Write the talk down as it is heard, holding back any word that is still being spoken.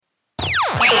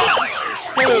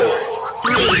ShaunsTake.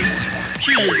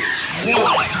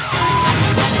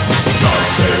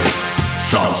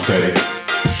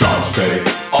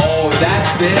 Oh,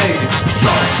 that's big.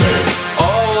 ShaunsTake.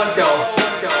 Oh, let's go.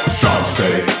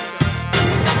 ShaunsTake.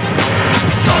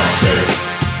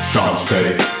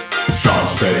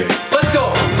 Let's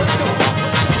go.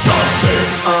 ShaunsTake.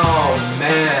 Oh,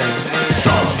 man.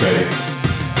 ShaunsTake.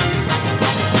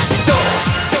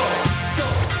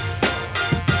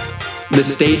 The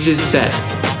stage is set.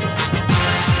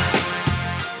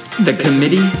 The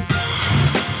committee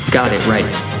got it right.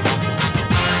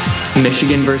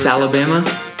 Michigan versus Alabama.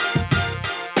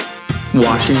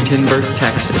 Washington versus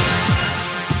Texas.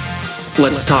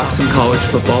 Let's talk some college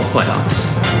football playoffs.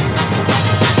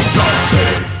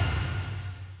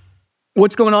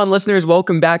 What's going on, listeners?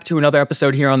 Welcome back to another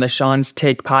episode here on the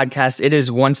ShaunsTake podcast. It is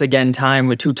once again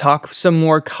time to talk some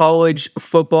more college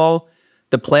football.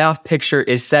 The playoff picture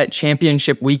is set.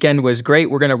 Championship weekend was great.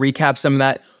 We're going to recap some of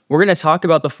that. We're going to talk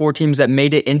about the 4 teams that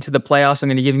made it into the playoffs. I'm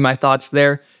going to give you my thoughts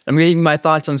there. I'm going to give you my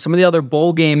thoughts on some of the other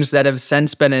bowl games that have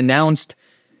since been announced.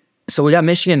 So we got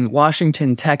Michigan,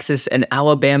 Washington, Texas, and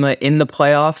Alabama in the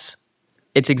playoffs.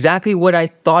 It's exactly what I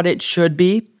thought it should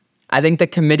be. I think the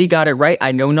committee got it right.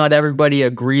 I know not everybody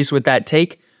agrees with that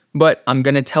take, but I'm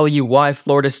going to tell you why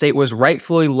Florida State was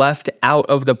rightfully left out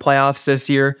of the playoffs this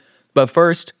year. But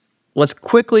first, let's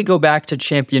quickly go back to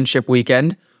championship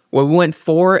weekend, where we went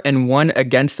 4-1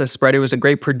 against the spread. It was a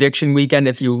great prediction weekend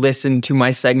if you listened to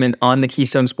my segment on the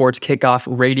Keystone Sports Kickoff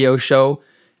radio show.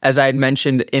 As I had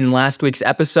mentioned in last week's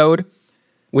episode,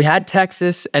 we had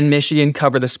Texas and Michigan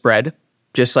cover the spread,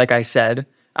 just like I said.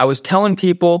 I was telling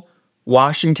people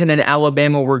Washington and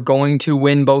Alabama were going to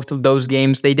win both of those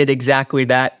games. They did exactly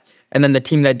that. And then the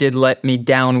team that did let me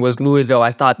down was Louisville.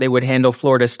 I thought they would handle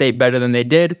Florida State better than they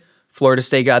did. Florida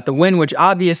State got the win, which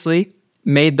obviously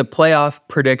made the playoff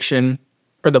prediction,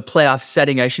 or the playoff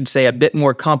setting, I should say, a bit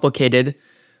more complicated.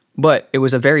 But it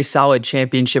was a very solid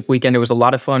championship weekend. It was a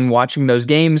lot of fun watching those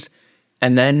games.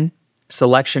 And then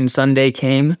Selection Sunday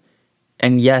came.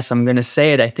 And yes, I'm going to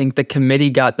say it. I think the committee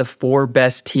got the 4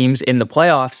 best teams in the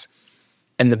playoffs.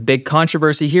 And the big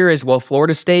controversy here is, well,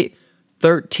 Florida State,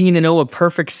 13-0, a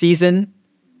perfect season.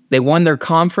 They won their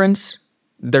conference.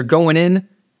 They're going in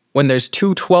when there's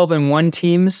 2 12-1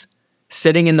 teams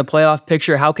sitting in the playoff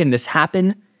picture. How can this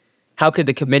happen? How could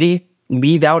the committee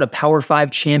leave out a Power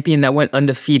 5 champion that went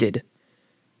undefeated?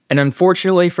 And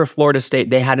unfortunately for Florida State,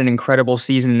 they had an incredible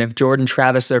season. And if Jordan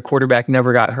Travis, their quarterback,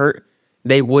 never got hurt,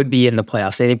 they would be in the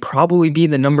playoffs. They'd probably be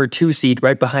the number 2 seed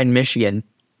right behind Michigan.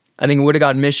 I think it would have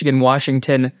got Michigan,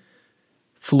 Washington,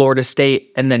 Florida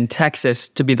State, and then Texas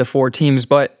to be the 4 teams.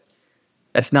 But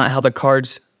that's not how the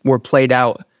cards were played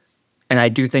out. And I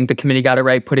do think the committee got it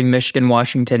right, putting Michigan,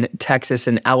 Washington, Texas,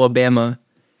 and Alabama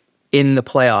in the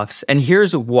playoffs. And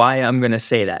here's why I'm going to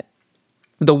say that.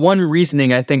 The one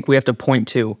reasoning I think we have to point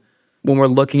to when we're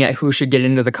looking at who should get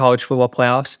into the college football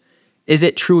playoffs is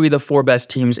it truly the 4 best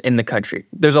teams in the country.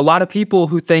 There's a lot of people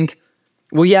who think,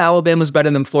 well, yeah, Alabama's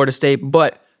better than Florida State,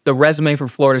 but the resume for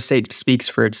Florida State speaks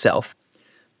for itself.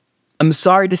 I'm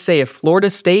sorry to say, if Florida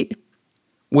State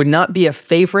would not be a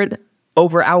favorite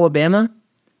over Alabama,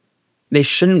 they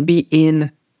shouldn't be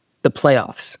in the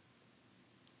playoffs.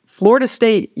 Florida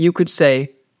State, you could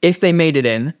say, if they made it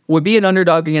in, would be an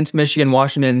underdog against Michigan,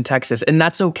 Washington, and Texas. And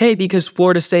that's okay because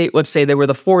Florida State, let's say they were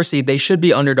the 4 seed, they should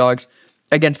be underdogs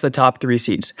against the top 3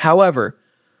 seeds. However,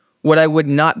 what I would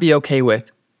not be okay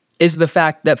with is the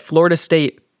fact that Florida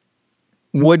State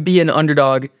would be an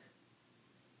underdog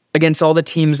against all the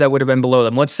teams that would have been below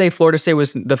them. Let's say Florida State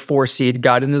was the 4 seed,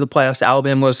 got into the playoffs,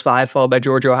 Alabama was 5, followed by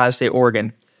Georgia, Ohio State,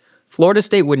 Oregon. Florida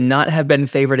State would not have been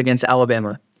favored against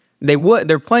Alabama.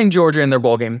 They're playing Georgia in their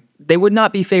bowl game. They would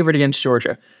not be favored against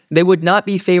Georgia. They would not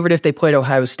be favored if they played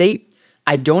Ohio State.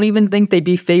 I don't even think they'd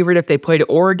be favored if they played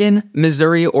Oregon,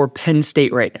 Missouri, or Penn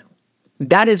State right now.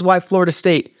 That is why Florida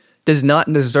State does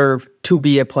not deserve to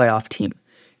be a playoff team.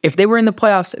 If they were in the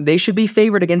playoffs, they should be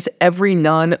favored against every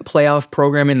non-playoff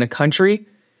program in the country.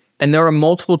 And there are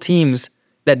multiple teams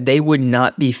that they would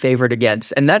not be favored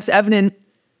against. And that's evident.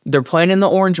 They're playing in the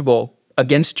Orange Bowl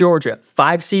against Georgia.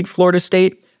 5 seed Florida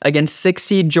State against 6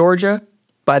 seed Georgia.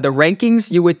 By the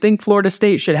rankings, you would think Florida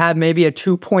State should have maybe a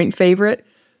 2-point favorite.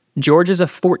 Georgia's a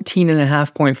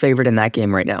 14.5-point favorite in that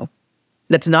game right now.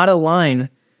 That's not a line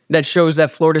that shows that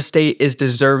Florida State is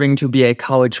deserving to be a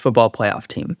college football playoff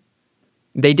team.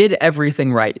 They did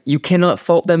everything right. You cannot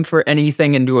fault them for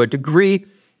anything, and to a degree,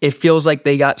 it feels like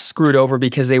they got screwed over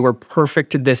because they were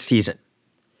perfect this season.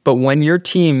 But when your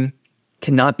team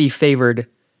cannot be favored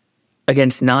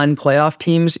against non-playoff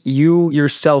teams, you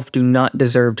yourself do not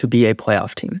deserve to be a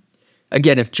playoff team.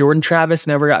 Again, if Jordan Travis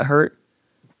never got hurt,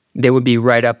 they would be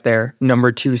right up there,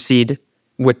 number 2 seed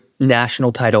with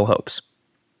national title hopes.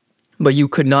 But you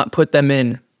could not put them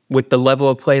in with the level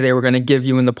of play they were going to give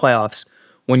you in the playoffs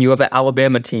when you have an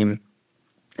Alabama team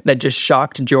that just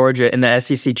shocked Georgia in the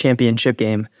SEC championship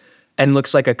game and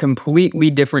looks like a completely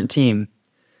different team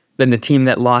than the team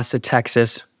that lost to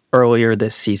Texas earlier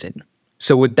this season.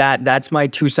 So with that, that's my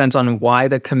 2 cents on why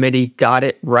the committee got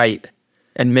it right.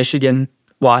 And Michigan,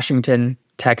 Washington,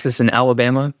 Texas, and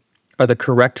Alabama are the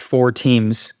correct 4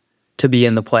 teams to be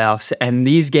in the playoffs. And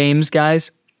these games,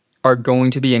 guys, are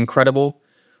going to be incredible.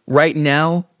 Right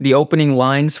now, the opening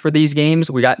lines for these games,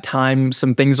 we got time.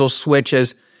 Some things will switch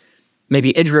as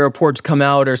maybe injury reports come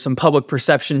out or some public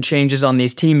perception changes on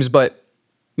these teams. But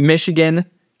Michigan,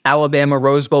 Alabama,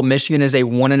 Rose Bowl, Michigan is a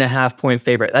 1.5 point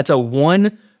favorite. That's a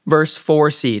 1 versus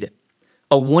 4 seed.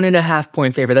 A 1.5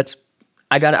 point favorite.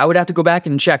 I would have to go back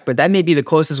and check, but that may be the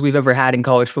closest we've ever had in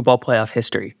college football playoff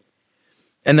history.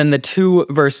 And then the 2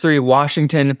 versus 3,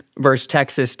 Washington versus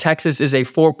Texas. Texas is a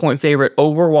 4-point favorite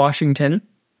over Washington.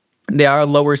 They are a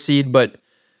lower seed, but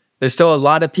there's still a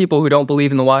lot of people who don't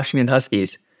believe in the Washington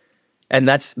Huskies. And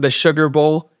that's the Sugar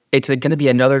Bowl. It's going to be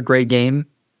another great game.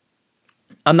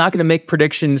 I'm not going to make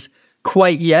predictions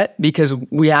quite yet because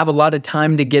we have a lot of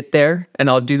time to get there, and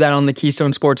I'll do that on the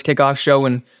Keystone Sports Kickoff Show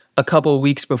in a couple of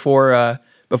weeks before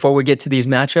we get to these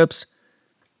matchups.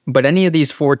 But any of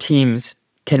these 4 teams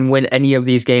can win any of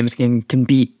these games, can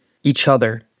beat each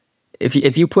other.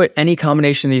 If you put any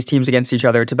combination of these teams against each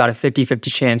other, it's about a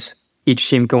 50-50 chance each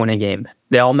team can win a game.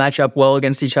 They all match up well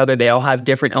against each other. They all have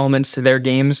different elements to their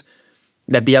games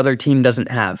that the other team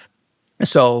doesn't have.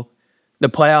 So the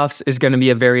playoffs is going to be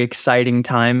a very exciting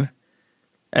time.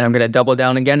 And I'm going to double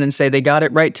down again and say they got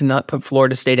it right to not put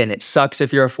Florida State in. It sucks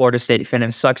if you're a Florida State fan.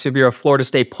 It sucks if you're a Florida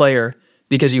State player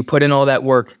because you put in all that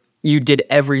work. You did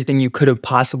everything you could have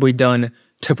possibly done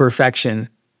to perfection.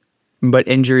 But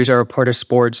injuries are a part of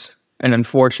sports. And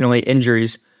unfortunately,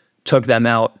 injuries took them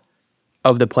out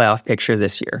of the playoff picture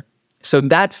this year. So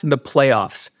that's the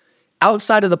playoffs.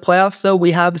 Outside of the playoffs, though,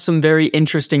 we have some very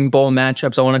interesting bowl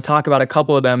matchups. I want to talk about a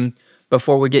couple of them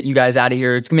before we get you guys out of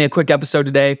here. It's going to be a quick episode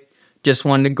today. Just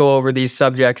wanted to go over these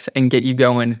subjects and get you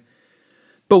going.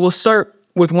 But we'll start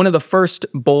with one of the first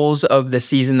bowls of the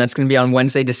season. That's going to be on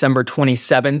Wednesday, December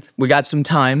 27th. We got some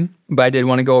time, but I did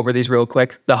want to go over these real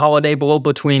quick. The Holiday Bowl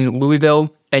between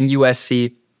Louisville and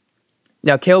USC.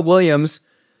 Now, Caleb Williams,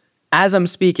 as I'm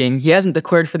speaking, he hasn't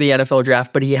declared for the NFL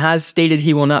draft, but he has stated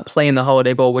he will not play in the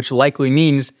Holiday Bowl, which likely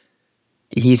means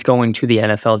he's going to the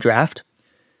NFL draft.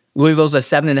 Louisville's a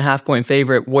 7.5 point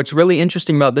favorite. What's really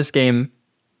interesting about this game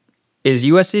is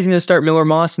USC's going to start Miller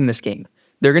Moss in this game.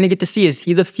 They're going to get to see, is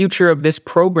he the future of this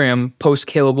program post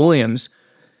Caleb Williams?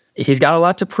 He's got a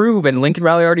lot to prove, and Lincoln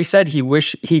Riley already said he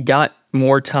wished he got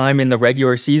more time in the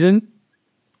regular season.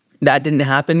 That didn't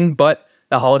happen, but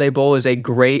the Holiday Bowl is a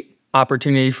great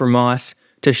opportunity for Moss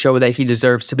to show that he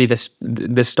deserves to be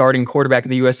the starting quarterback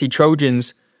of the USC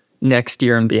Trojans next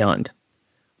year and beyond.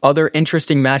 Other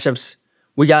interesting matchups,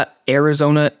 we got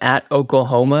Arizona at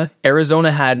Oklahoma.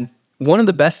 Arizona had one of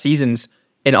the best seasons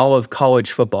in all of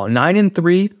college football.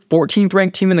 9-3, 14th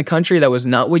ranked team in the country. That was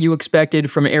not what you expected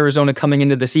from Arizona coming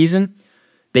into the season.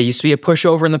 They used to be a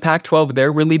pushover in the Pac-12.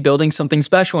 They're really building something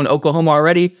special, and Oklahoma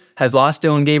already has lost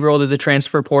Dylan Gabriel to the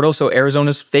transfer portal, so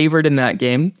Arizona's favored in that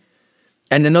game.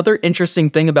 And another interesting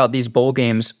thing about these bowl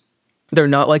games, they're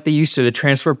not like they used to. The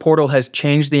transfer portal has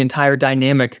changed the entire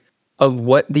dynamic of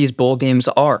what these bowl games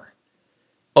are.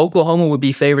 Oklahoma would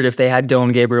be favored if they had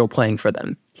Dylan Gabriel playing for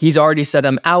them. He's already said,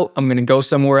 I'm out, I'm going to go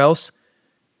somewhere else.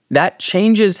 That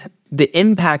changes the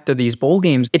impact of these bowl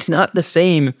games. It's not the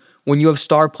same when you have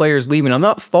star players leaving. I'm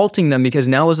not faulting them because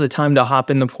now is the time to hop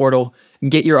in the portal,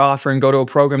 get your offer, and go to a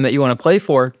program that you want to play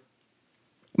for.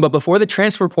 But before the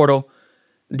transfer portal,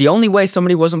 the only way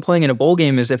somebody wasn't playing in a bowl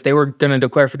game is if they were going to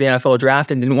declare for the NFL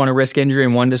draft and didn't want to risk injury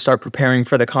and wanted to start preparing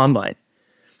for the combine.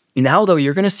 Now, though,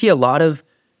 you're going to see a lot of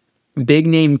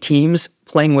big-name teams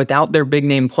playing without their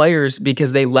big-name players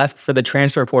because they left for the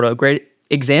transfer portal. A great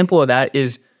example of that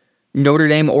is Notre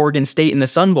Dame, Oregon State in the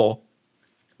Sun Bowl.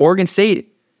 Oregon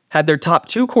State had their top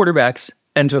 2 quarterbacks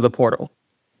enter the portal.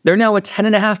 They're now a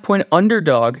 10.5 point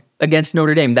underdog against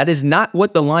Notre Dame. That is not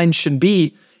what the line should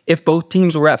be if both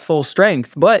teams were at full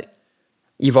strength, but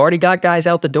you've already got guys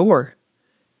out the door.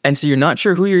 And so you're not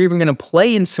sure who you're even going to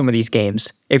play in some of these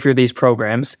games if you're these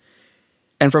programs.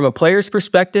 And from a player's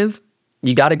perspective,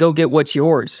 you got to go get what's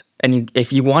yours. And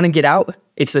if you want to get out,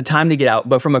 it's the time to get out.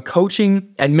 But from a coaching,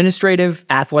 administrative,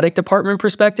 athletic department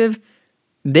perspective,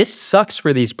 this sucks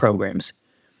for these programs.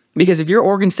 Because if you're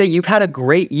Oregon State, you've had a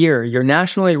great year. You're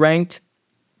nationally ranked.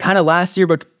 kind of last year,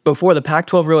 but before the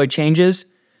Pac-12 really changes,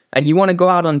 and you want to go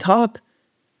out on top,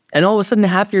 and all of a sudden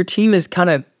half your team is kind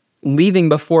of leaving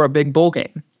before a big bowl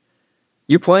game.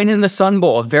 You're playing in the Sun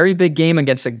Bowl, a very big game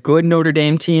against a good Notre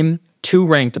Dame team, 2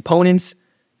 ranked opponents.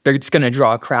 It's going to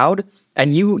draw a crowd,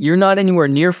 and you're not anywhere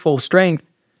near full strength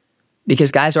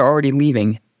because guys are already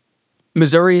leaving.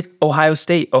 Missouri, Ohio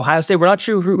State, we're not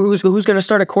sure who's going to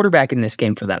start a quarterback in this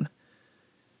game for them.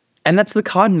 And that's the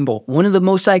Cotton Bowl, one of the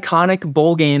most iconic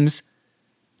bowl games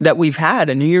that we've had,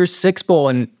 a New Year's Six Bowl,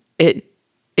 and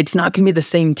it's not going to be the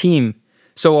same team.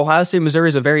 So Ohio State, Missouri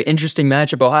is a very interesting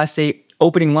matchup. Ohio State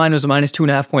opening line was a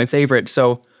 -2.5-point favorite,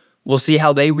 so we'll see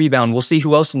how they rebound. We'll see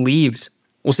who else leaves.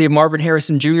 We'll see if Marvin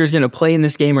Harrison Jr. is going to play in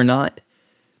this game or not.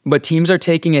 But teams are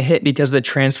taking a hit because of the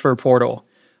transfer portal.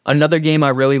 Another game I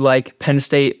really like, Penn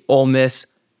State, Ole Miss,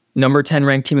 number 10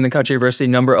 ranked team in the country versus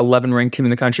number 11 ranked team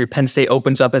in the country. Penn State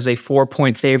opens up as a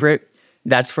 4-point favorite.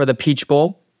 That's for the Peach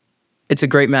Bowl. It's a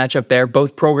great matchup there.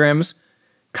 Both programs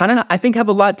kind of, I think, have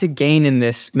a lot to gain in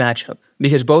this matchup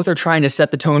because both are trying to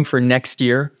set the tone for next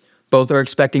year. Both are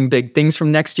expecting big things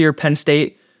from next year. Penn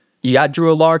State, you got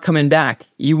Drew Allar coming back.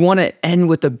 You want to end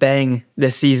with a bang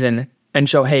this season and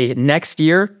show, hey, next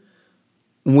year,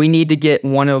 we need to get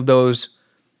one of those.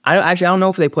 I don't know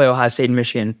if they play Ohio State and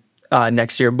Michigan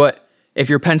next year, but if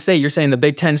you're Penn State, you're saying the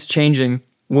Big Ten's changing.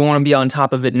 We want to be on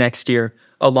top of it next year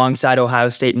alongside Ohio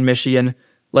State and Michigan.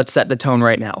 Let's set the tone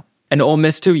right now. And Ole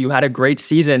Miss, too, you had a great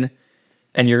season,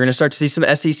 and you're going to start to see some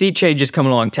SEC changes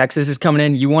coming along. Texas is coming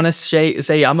in. You want to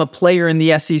say, I'm a player in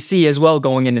the SEC as well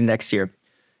going into next year.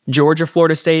 Georgia,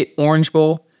 Florida State, Orange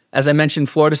Bowl. As I mentioned,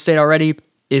 Florida State already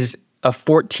is a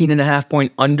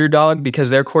 14.5-point underdog because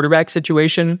of their quarterback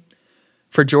situation.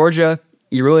 For Georgia,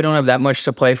 you really don't have that much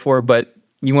to play for, but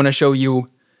you want to show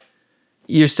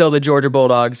you're still the Georgia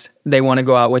Bulldogs. They want to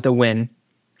go out with a win.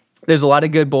 There's a lot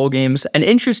of good bowl games. An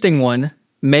interesting one,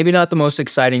 maybe not the most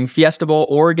exciting, Fiesta Bowl,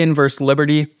 Oregon versus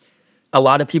Liberty. A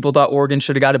lot of people thought Oregon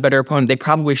should have got a better opponent. They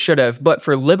probably should have. But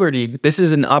for Liberty, this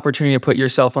is an opportunity to put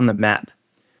yourself on the map.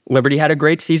 Liberty had a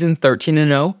great season,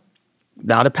 13-0.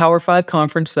 Not a Power 5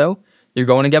 conference, though. You're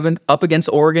going up against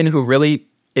Oregon, who really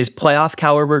is playoff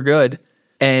caliber good.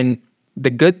 And the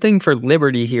good thing for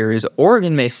Liberty here is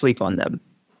Oregon may sleep on them.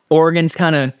 Oregon's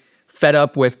kind of fed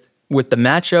up with the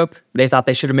matchup. They thought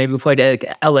they should have maybe played like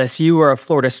LSU or a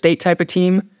Florida State type of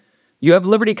team. You have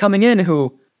Liberty coming in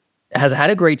who has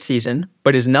had a great season,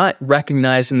 but is not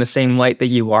recognized in the same light that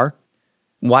you are.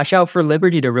 Watch out for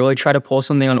Liberty to really try to pull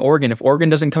something on Oregon. If Oregon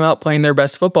doesn't come out playing their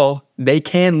best football, they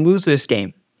can lose this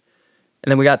game. And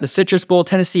then we got the Citrus Bowl,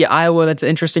 Tennessee, Iowa. That's an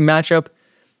interesting matchup.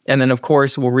 And then, of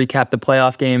course, we'll recap the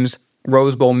playoff games.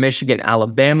 Rose Bowl, Michigan,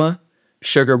 Alabama.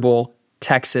 Sugar Bowl,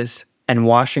 Texas, and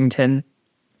Washington.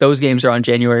 Those games are on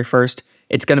January 1st.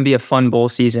 It's going to be a fun bowl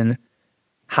season.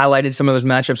 Highlighted some of those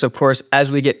matchups, of course,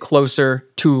 as we get closer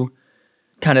to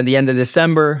kind of the end of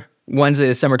December. Wednesday,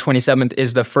 December 27th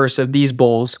is the first of these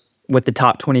bowls with the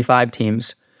top 25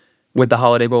 teams, with the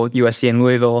Holiday Bowl with USC and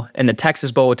Louisville, and the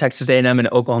Texas Bowl with Texas A&M and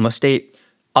Oklahoma State.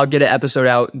 I'll get an episode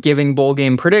out giving bowl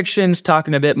game predictions,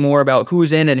 talking a bit more about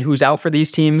who's in and who's out for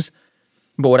these teams.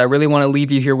 But what I really want to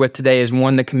leave you here with today is,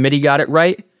 one, the committee got it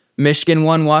right. Michigan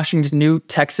 1, Washington 2,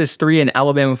 Texas 3, and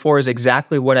Alabama 4 is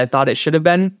exactly what I thought it should have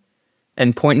been.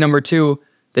 And point number 2,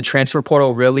 the transfer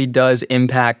portal really does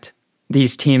impact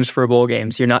these teams for bowl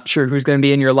games. You're not sure who's going to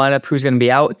be in your lineup, who's going to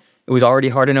be out. It was already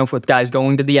hard enough with guys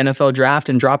going to the NFL draft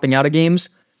and dropping out of games.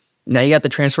 Now you got the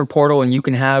transfer portal, and you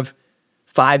can have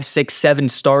 5, 6, 7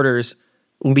 starters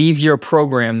leave your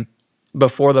program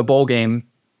before the bowl game,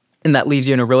 and that leaves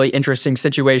you in a really interesting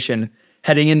situation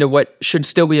heading into what should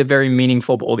still be a very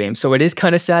meaningful bowl game. So it is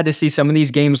kind of sad to see some of these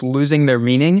games losing their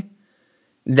meaning.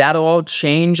 That'll all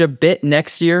change a bit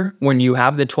next year when you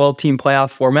have the 12-team playoff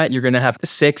format. You're going to have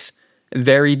 6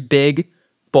 very big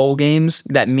bowl games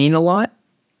that mean a lot.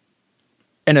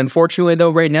 And unfortunately,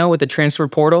 though, right now with the transfer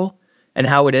portal and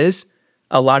how it is,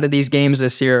 a lot of these games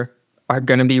this year are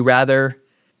going to be rather,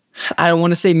 I don't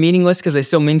want to say meaningless because they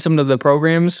still mean something to the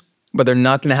programs, but they're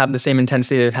not going to have the same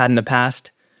intensity they've had in the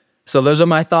past. So those are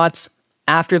my thoughts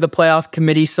after the playoff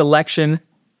committee selection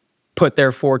put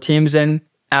their 4 teams in,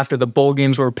 after the bowl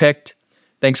games were picked.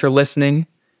 Thanks for listening.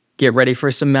 Get ready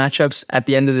for some matchups at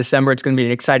the end of December. It's going to be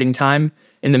an exciting time.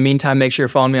 In the meantime, make sure you're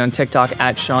following me on TikTok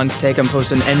at ShaunsTake. I'm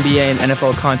posting NBA and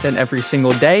NFL content every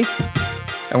single day.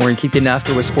 And we're going to keep getting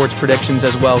after with sports predictions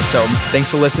as well. So thanks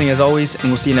for listening as always, and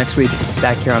we'll see you next week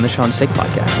back here on the ShaunsTake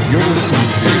podcast. You're listening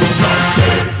to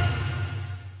ShaunsTake.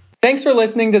 Thanks for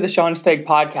listening to the ShaunsTake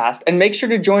podcast, and make sure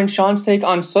to join ShaunsTake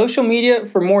on social media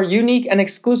for more unique and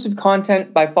exclusive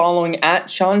content by following at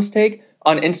ShaunsTake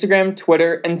on Instagram,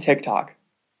 Twitter, and TikTok.